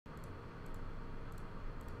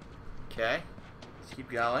Okay. Let's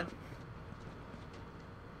keep going.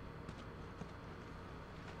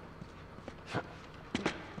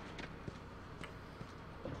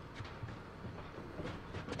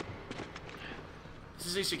 This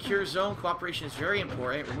is a secure zone. Cooperation is very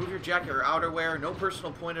important. Remove your jacket or outerwear. No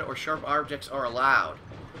personal pointed or sharp objects are allowed.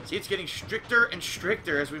 See, it's getting stricter and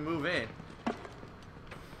stricter as we move in.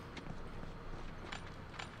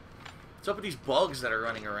 What's up with these bugs that are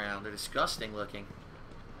running around? They're disgusting looking.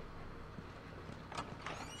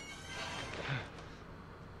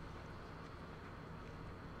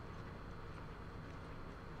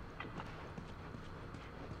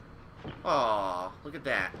 Oh, look at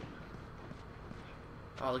that.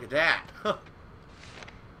 Oh, look at that.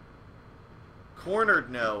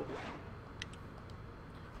 Cornered note.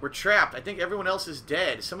 We're trapped. I think everyone else is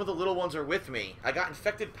dead. Some of the little ones are with me. I got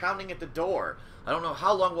infected pounding at the door. I don't know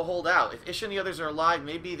how long we'll hold out. If Ish and the others are alive,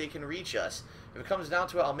 maybe they can reach us. If it comes down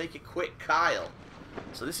to it, I'll make it quick. Kyle.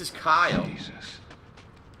 So this is Kyle. Jesus.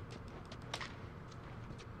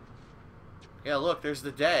 Yeah, look, there's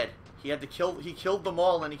the dead. He had to kill. He killed them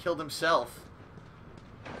all, and then he killed himself.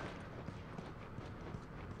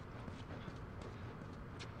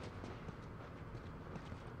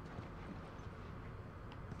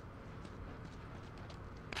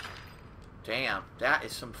 Damn, that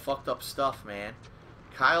is some fucked up stuff, man.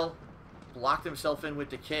 Kyle locked himself in with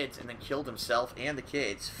the kids and then killed himself and the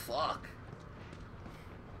kids. Fuck.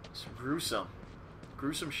 It's gruesome.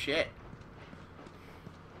 Gruesome shit.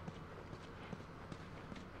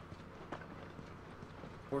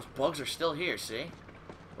 Those bugs are still here, see?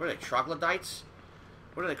 What are they, troglodytes?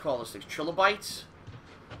 What do they call those things? Trilobites?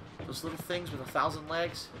 Those little things with 1,000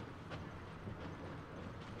 legs?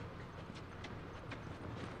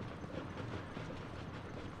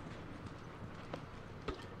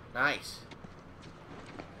 Nice.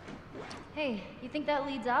 Hey, you think that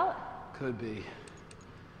leads out? Could be.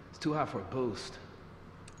 It's too high for a boost.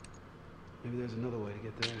 Maybe there's another way to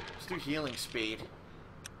get there. Let's do healing speed.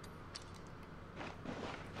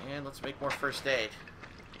 And let's make more first aid.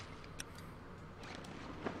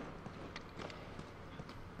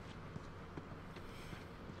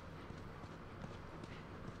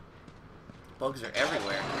 Bugs are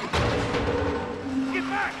everywhere. Get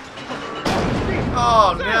back!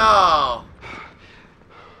 Oh no!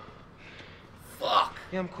 Fuck.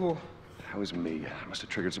 Yeah, I'm cool. That was me. I must have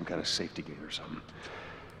triggered some kind of safety gate or something.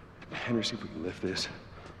 Henry, see if we can lift this.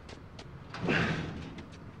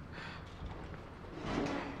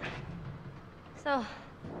 So,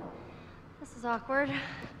 this is awkward.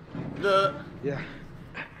 Yeah,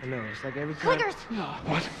 I know. It's like every time. Clickers!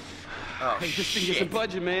 What? Oh Hey, this thing shit. isn't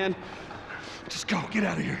budging, man. Just go. Get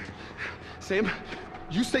out of here. Sam,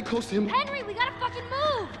 you stay close to him. Henry, we gotta fucking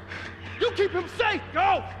move! You keep him safe.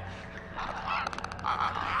 Go!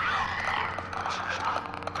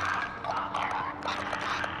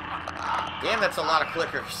 Damn, that's a lot of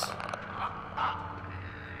clickers.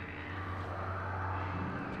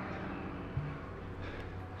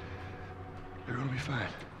 You're gonna be fine.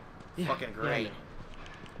 Yeah, Fucking great. yeah.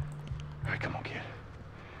 All right, come on, kid.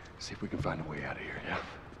 See if we can find a way out of here, yeah?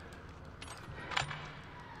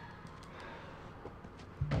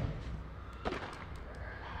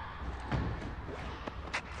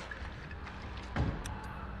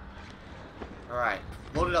 Alright,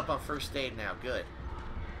 loaded up on first aid now, good.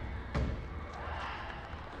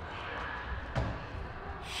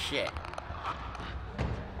 Shit.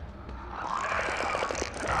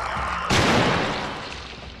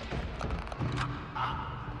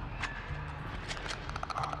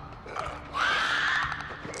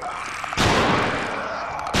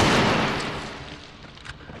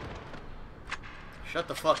 Shut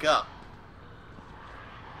the fuck up.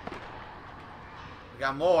 We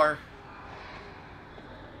got more.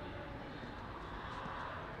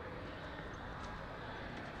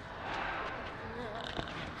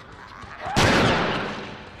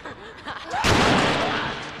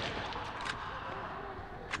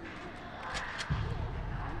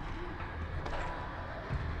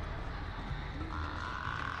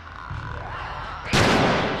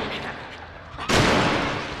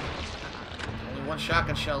 One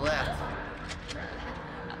shotgun shell left.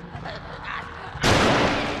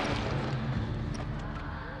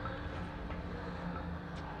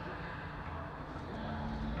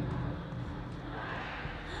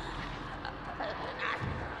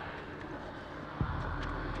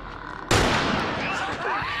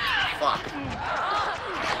 Fuck.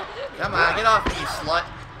 Come on, get off me, you slut.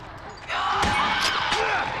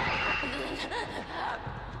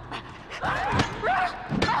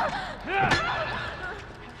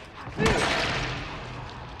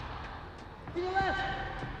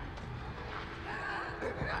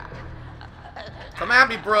 Come at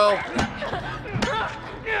me, bro.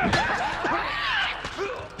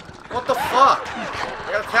 What the fuck? I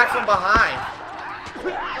got attacked from behind.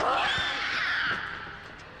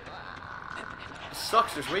 This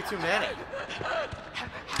sucks, there's way too many.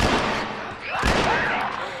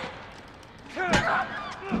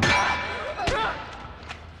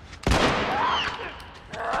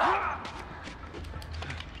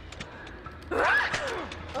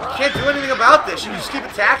 I can't do anything about this. You just keep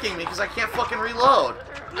attacking me because I can't fucking reload.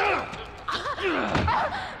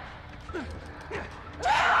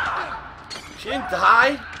 She didn't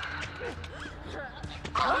die?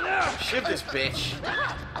 Shiv this bitch.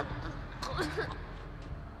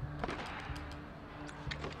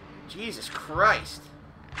 Jesus Christ.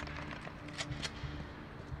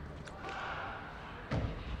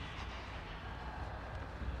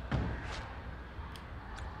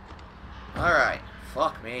 Alright,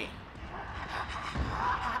 fuck me.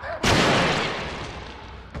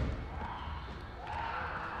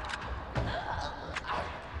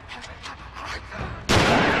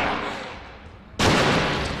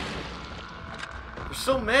 There's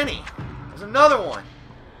so many. There's another one.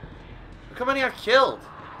 Look how many I've killed.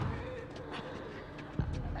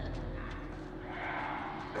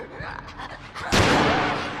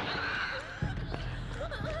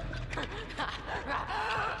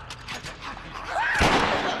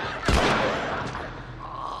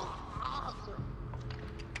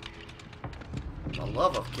 For the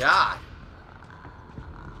love of God.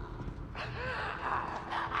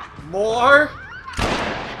 More?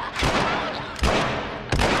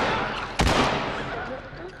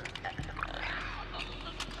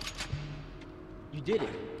 You did it.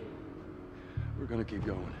 We're gonna keep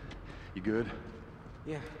going. You good?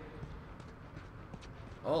 Yeah.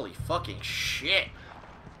 Holy fucking shit.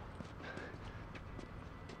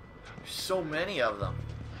 There's so many of them.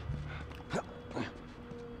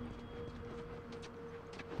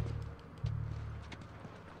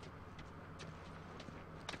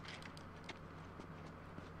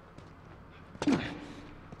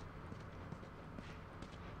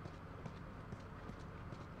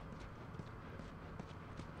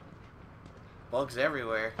 Bugs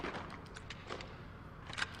everywhere.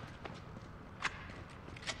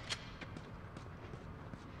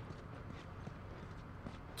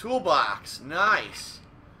 Toolbox, nice.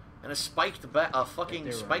 And a spiked a fucking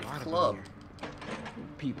There were a spiked lot of them club. here.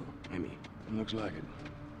 People, I mean. Looks like it.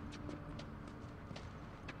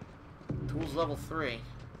 Tools level 3.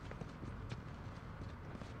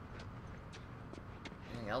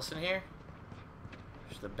 Anything else in here?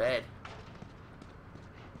 Just the bed.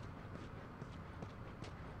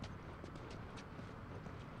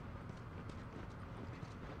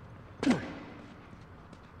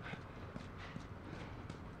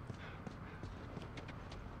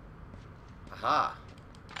 Aha.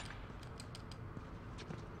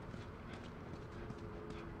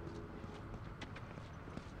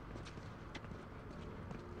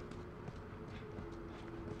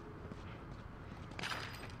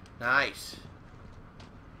 Nice.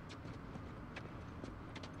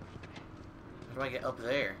 How do I get up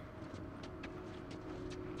there?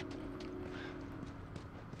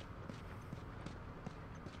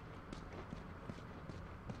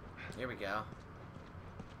 Here we go.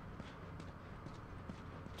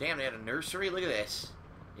 Damn, they had a nursery? Look at this.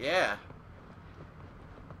 Yeah.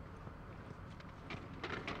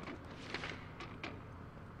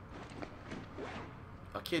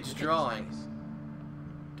 A kid's drawing.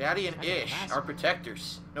 Daddy and Ish, our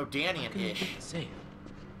protectors. No, Danny and Ish. Safe.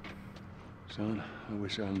 Son, I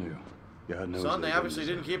wish I knew. God knows. Son, they obviously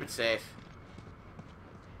didn't keep it safe.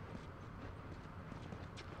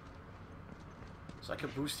 So I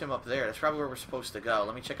could boost him up there. That's probably where we're supposed to go.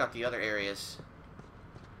 Let me check out the other areas.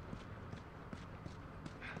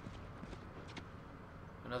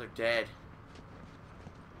 Another dead.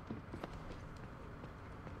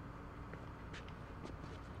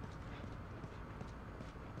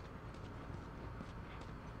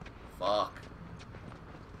 Fuck.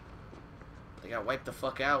 They got wiped the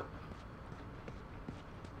fuck out.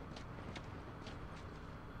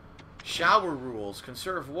 Shower rules.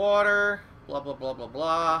 Conserve water. Blah, blah, blah, blah,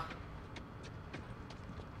 blah.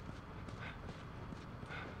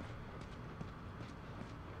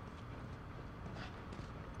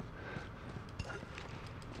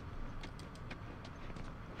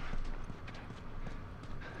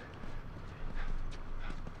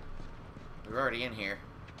 We're already in here.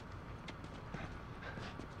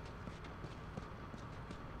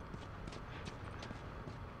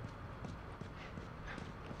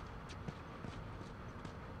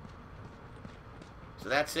 So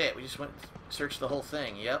that's it. We just went searched the whole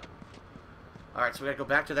thing. Yep. Alright, so we gotta go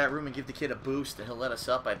back to that room and give the kid a boost, and he'll let us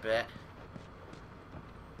up, I bet.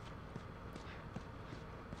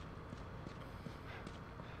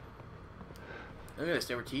 Look at this.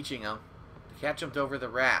 They were teaching him. The cat jumped over the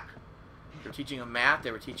rat. They were teaching him math.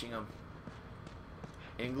 They were teaching him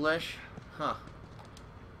English. Huh.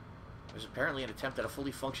 There's apparently an attempt at a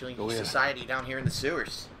fully functioning society down here in the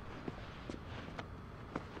sewers.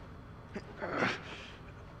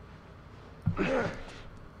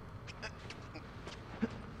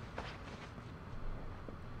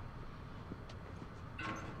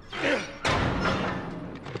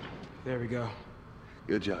 There we go.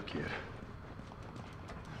 Good job, kid.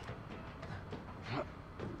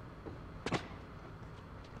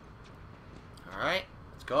 Alright,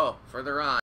 let's go. Further on.